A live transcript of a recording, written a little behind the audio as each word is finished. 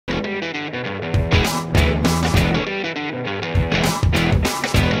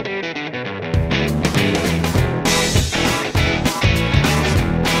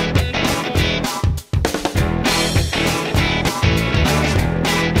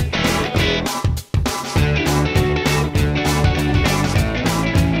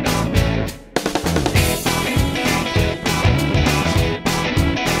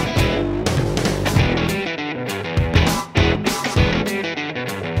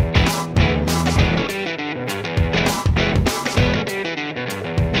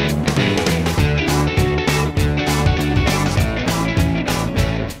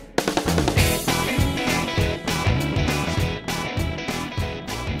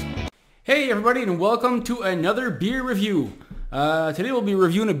Hey everybody, and welcome to another beer review. Today we'll be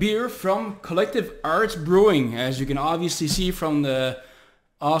reviewing a beer from Collective Arts Brewing. As you can obviously see from the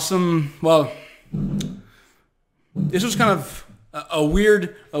awesome, well, this was kind of a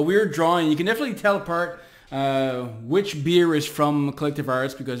weird drawing. You can definitely tell apart which beer is from Collective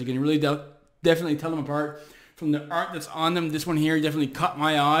Arts because you can really definitely tell them apart from the art that's on them. This one here definitely caught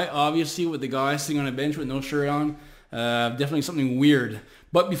my eye, obviously, with the guy sitting on a bench with no shirt on. Definitely something weird.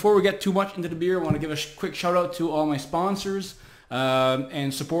 But before we get too much into the beer, I want to give a quick shout out to all my sponsors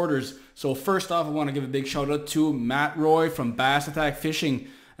and supporters. So first off, I want to give a big shout out to Matt Roy from Bass Attack Fishing.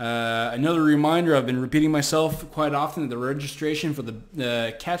 Another reminder, I've been repeating myself quite often, the registration for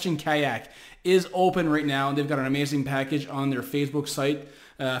the Catching Kayak is open right now. They've got an amazing package on their Facebook site,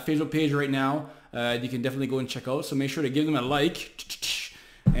 Facebook page right now. You can definitely go and check out. So make sure to give them a like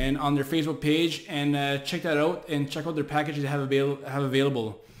and on their Facebook page and check that out and check out their packages they have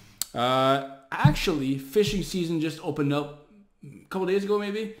available. Actually, fishing season just opened up a couple days ago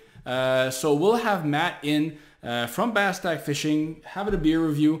maybe. So we'll have Matt in from Bass Attack Fishing, having a beer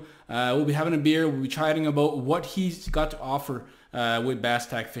review. We'll be having a beer. We'll be chatting about what he's got to offer with Bass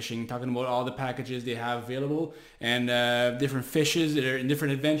Attack Fishing, talking about all the packages they have available and different fishes that are in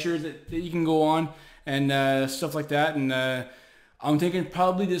different adventures that you can go on and stuff like that. And I'm thinking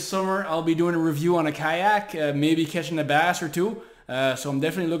probably this summer I'll be doing a review on a kayak, maybe catching a bass or two. So I'm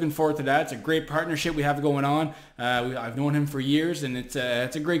definitely looking forward to that. It's a great partnership we have going on. I've known him for years, and it's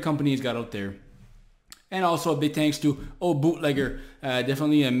a great company he's got out there. And also a big thanks to Bootlegger,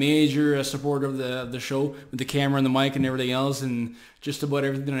 definitely a major supporter of the show with the camera and the mic and everything else, and just about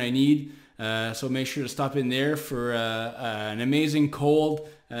everything I need. So make sure to stop in there for an amazing cold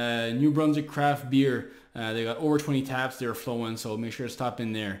New Brunswick craft beer. They got over 20 taps they're flowing, so make sure to stop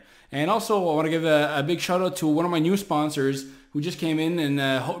in there. And also I want to give a big shout out to one of my new sponsors who just came in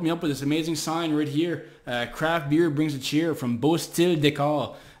and hooked me up with this amazing sign right here. Craft beer brings a cheer from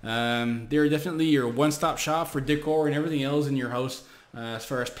Decor. They're definitely your one-stop shop for decor and everything else in your house as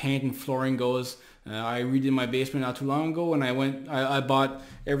far as paint and flooring goes. I redid my basement not too long ago, and I bought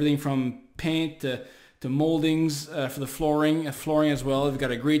everything from paint to moldings for the flooring as well. They've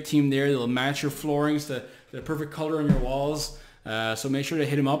got a great team there. They'll match your floorings to the perfect color on your walls. So make sure to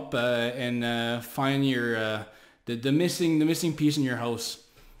hit them up and find your the missing piece in your house.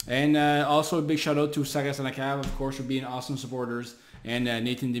 And also a big shout out to Sagas and Cave, of course, for being awesome supporters, and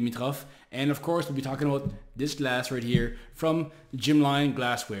Nathan Dimitroff. And of course, we'll be talking about this glass right here from Jym Line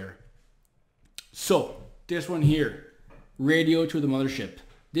Glassware. So this one here, Radio to the Mothership.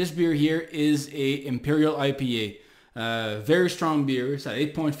 This beer here is a Imperial IPA. Very strong beer. It's at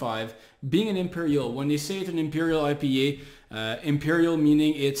 8.5. Being an Imperial, when they say it's an Imperial IPA, Imperial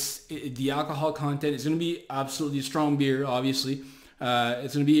meaning the alcohol content is going to be absolutely a strong beer, obviously.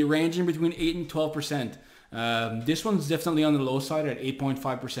 It's going to be ranging between 8 and 12%. This one's definitely on the low side at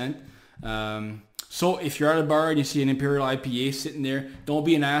 8.5%. So if you're at a bar and you see an Imperial IPA sitting there, don't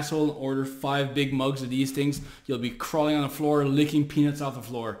be an asshole and order 5 big mugs of these things. You'll be crawling on the floor, licking peanuts off the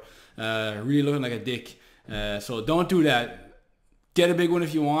floor, really looking like a dick. So don't do that. Get a big one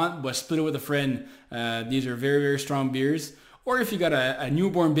if you want, but split it with a friend. These are very, very strong beers. Or if you got a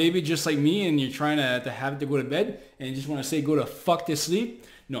newborn baby just like me and you're trying to have it to go to bed and you just want to say go to fuck to sleep.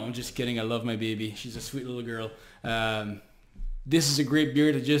 No, I'm just kidding. I love my baby. She's a sweet little girl. This is a great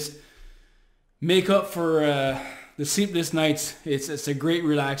beer to just make up for the sleepless nights. It's a great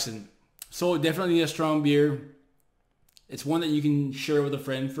relaxant. So definitely a strong beer. It's one that you can share with a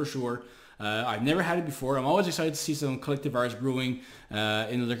friend for sure. I've never had it before. I'm always excited to see some Collective Arts Brewing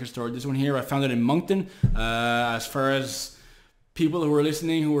in the liquor store. This one here, I found it in Moncton. As far as people who are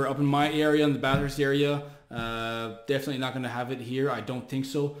listening who are up in my area, in the Bathurst area, definitely not going to have it here. I don't think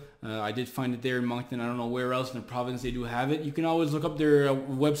so. I did find it there in Moncton. I don't know where else in the province they do have it. You can always look up their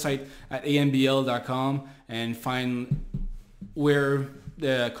website at ambl.com and find where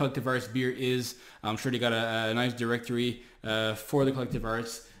the Collective Arts beer is. I'm sure they got a nice directory for the Collective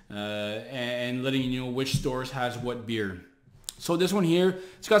Arts and letting you know which stores has what beer. So this one here,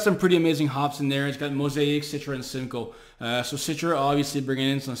 it's got some pretty amazing hops in there. It's got Mosaic, Citra, and Simcoe. So Citra obviously bringing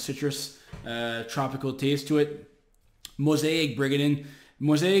in some citrus tropical taste to it. Mosaic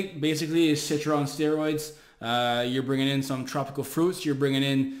basically is Citra on steroids. You're bringing in some tropical fruits. You're bringing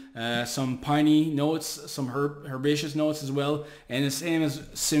in some piney notes, some herbaceous notes as well. And the same as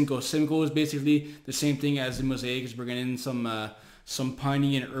Simcoe. Simcoe is basically the same thing as the Mosaic. It's bringing in some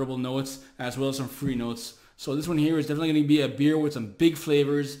piney and herbal notes as well as some fruity notes. So this one here is definitely going to be a beer with some big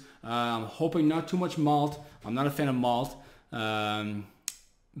flavors. I'm hoping not too much malt. I'm not a fan of malt.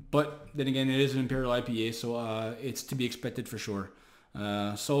 But then again, it is an Imperial IPA, so it's to be expected for sure.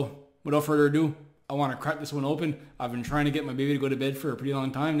 So without further ado, I want to crack this one open. I've been trying to get my baby to go to bed for a pretty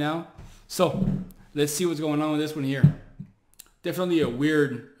long time now. So let's see what's going on with this one here. Definitely a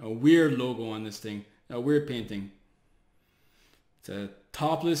weird logo on this thing. A weird painting. It's a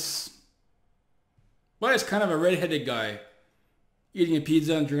topless, well, it's kind of a red-headed guy eating a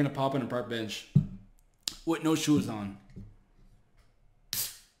pizza and drinking a pop on a park bench with no shoes on.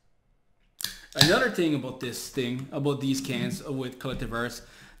 Another thing about this thing, about these cans with Collective Arts,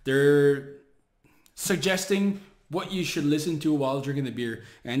 they're suggesting what you should listen to while drinking the beer.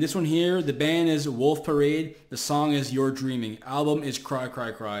 And this one here, the band is Wolf Parade. The song is You're Dreaming. Album is Cry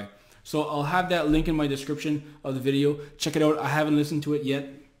Cry Cry. So I'll have that link in my description of the video. Check it out. I haven't listened to it yet.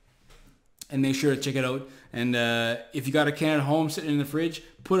 And make sure to check it out. And if you got a can at home sitting in the fridge,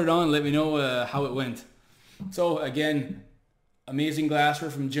 put it on and let me know how it went. So again, amazing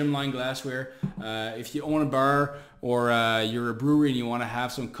glassware from Jym Line Glassware. If you own a bar or you're a brewery and you want to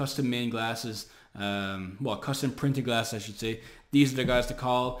have some custom made glasses, well, custom printed glass I should say, these are the guys to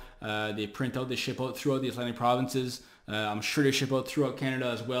call. They print out, they ship out throughout the Atlantic provinces. I'm sure they ship out throughout Canada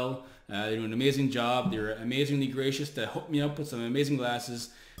as well. They do an amazing job. They're amazingly gracious to hook me up with some amazing glasses.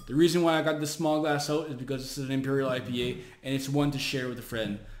 The reason why I got this small glass out is because this is an Imperial IPA and it's one to share with a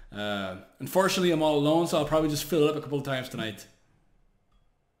friend. Unfortunately, I'm all alone, so I'll probably just fill it up a couple of times tonight.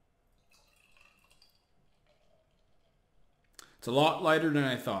 It's a lot lighter than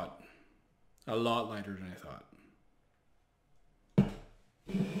I thought. A lot lighter than I thought.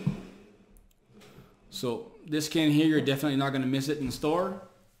 So this can here, you're definitely not going to miss it in store.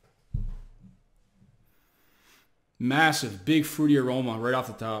 Massive, big fruity aroma right off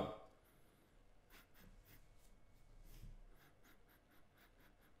the top.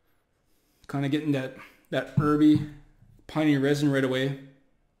 Kind of getting that herby, piney resin right away.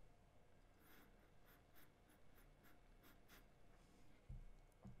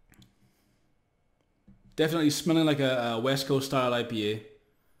 Definitely smelling like a West Coast style IPA.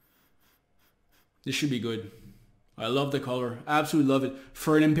 This should be good. I love the color. Absolutely love it.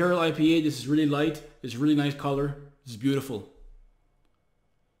 For an Imperial IPA, this is really light. It's really nice color. It's beautiful.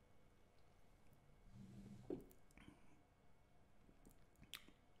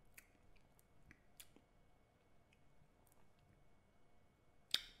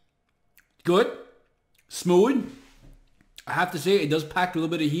 Good. Smooth. I have to say, it does pack a little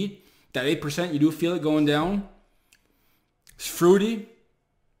bit of heat. That 8%, you do feel it going down. It's fruity.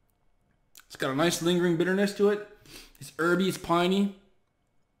 It's got a nice lingering bitterness to it. It's herby, it's piney.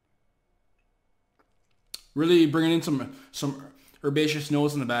 Really bringing in some herbaceous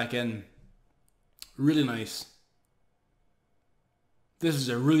notes in the back end. Really nice. This is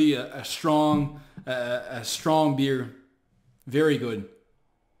a really a strong beer. Very good.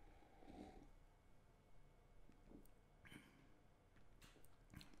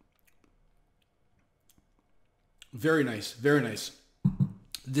 Very nice, very nice.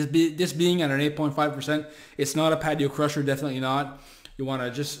 This being at an 8.5%, it's not a patio crusher, definitely not. You want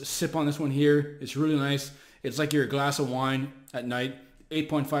to just sip on this one here. It's really nice. It's like your glass of wine at night.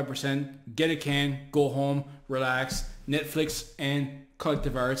 8.5%. Get a can, go home, relax. Netflix and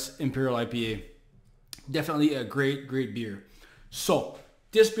Collective Arts Imperial IPA. Definitely a great beer. So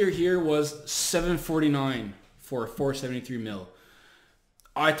this beer here was $7.49 for a 473 ml.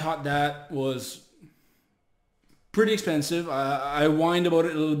 I thought that was pretty expensive. I whined about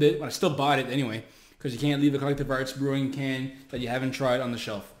it a little bit, but I still bought it anyway, because you can't leave a Collective Arts Brewing can that you haven't tried on the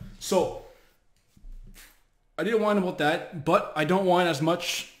shelf. So I didn't whine about that, but I don't whine as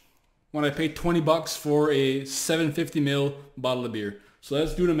much when I pay 20 bucks for a 750 ml bottle of beer. So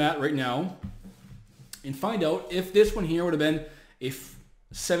let's do the math right now and find out if this one here would have been a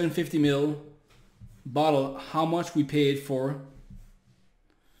 750 ml bottle, how much we paid for.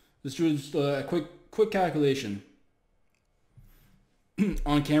 Let's do just a quick calculation.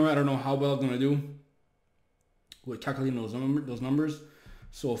 On camera, I don't know how well I'm going to do with calculating those numbers.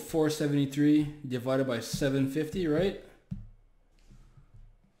 So 473 divided by 750, right?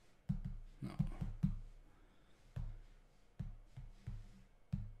 No.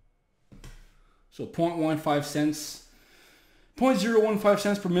 So 0.15 cents, 0.015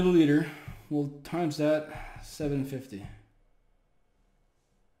 cents per milliliter. Well, times that, 750.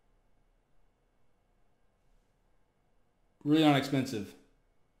 Really not expensive.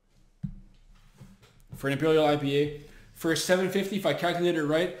 For an Imperial IPA, for a 750, if I calculate it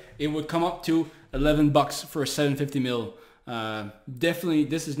right, it would come up to 11 bucks for a 750 ml. Definitely,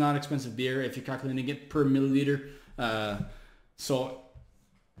 this is not expensive beer if you're calculating it per milliliter. So,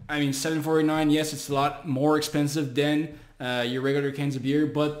 I mean, $7.49, yes, it's a lot more expensive than your regular cans of beer,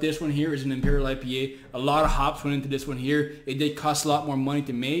 but this one here is an Imperial IPA. A lot of hops went into this one here. It did cost a lot more money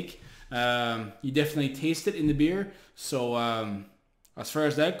to make. You definitely taste it in the beer. So as far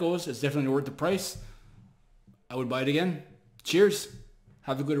as that goes, it's definitely worth the price. I would buy it again. Cheers.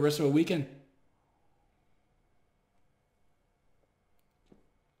 Have a good rest of the weekend.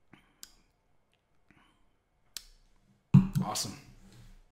 Awesome.